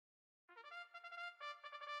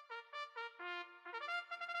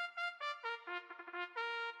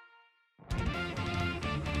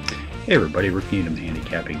Hey everybody, Rick Needham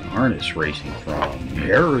handicapping harness racing from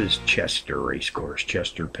Harrah's Chester Racecourse,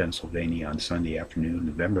 Chester, Pennsylvania on Sunday afternoon,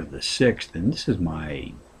 November the 6th, and this is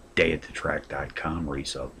my dayatthetrack.com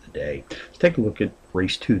race of the day. Let's take a look at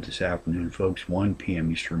race 2 this afternoon, folks, 1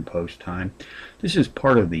 p.m. Eastern Post Time. This is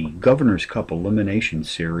part of the Governor's Cup Elimination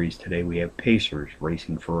Series. Today we have Pacers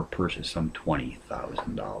racing for a purse of some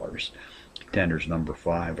 $20,000. Contenders number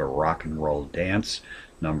 5, A Rock and Roll Dance,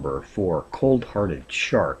 number 4, Cold Hearted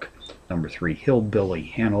Shark, number 3, Hillbilly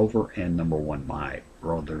Hanover, and number 1, My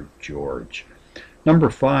Brother George. Number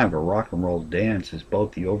 5, A Rock and Roll Dance, is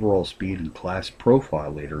both the overall speed and class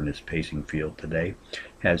profile leader in his pacing field today.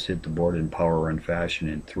 Has hit the board in power run fashion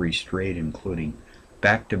in 3 straight, including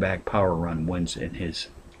back-to-back power run wins in his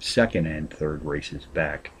second and third races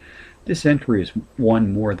back. This entry has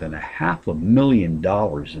won more than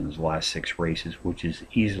 $500,000 in his last 6 races, which is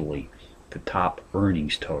easily the top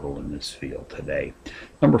earnings total in this field today.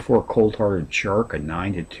 Number 4, Cold Hearted Shark, a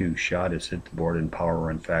 9-2 shot, has hit the board in power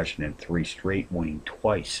run fashion in 3 straight, winning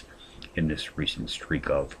twice in this recent streak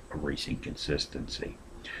of racing consistency.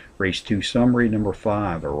 Race 2 summary: number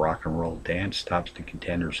 5, A Rock and Roll Dance, tops the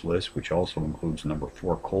contenders list, which also includes number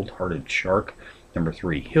 4, Cold Hearted Shark, number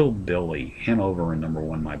 3, Hillbilly Hanover, and number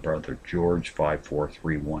 1, My Brother George, 5, 4,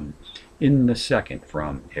 3, 1 in the second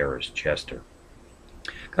from Harrah's Chester.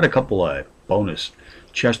 Got a couple of bonus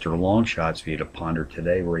Chester long shots for you to ponder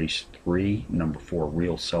today. Race 3, number 4,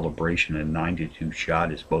 Real Celebration, a 9-2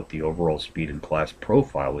 shot, is both the overall speed and class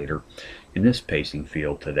profile leader in this pacing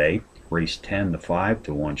field today. Race 10, the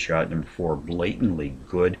 5-1 shot, number 4, Blatantly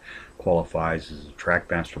Good, qualifies as a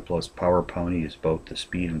Trackmaster Plus Power Pony, is both the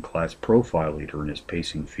speed and class profile leader in his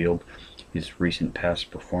pacing field. His recent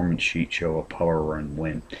past performance sheet show a power run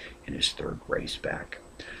win in his third race back.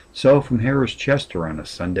 So from Harrah's Chester on a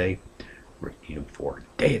Sunday, Rick Needham for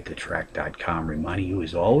dayatthetrack.com, reminding you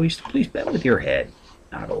as always to please bet with your head,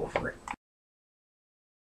 not over it.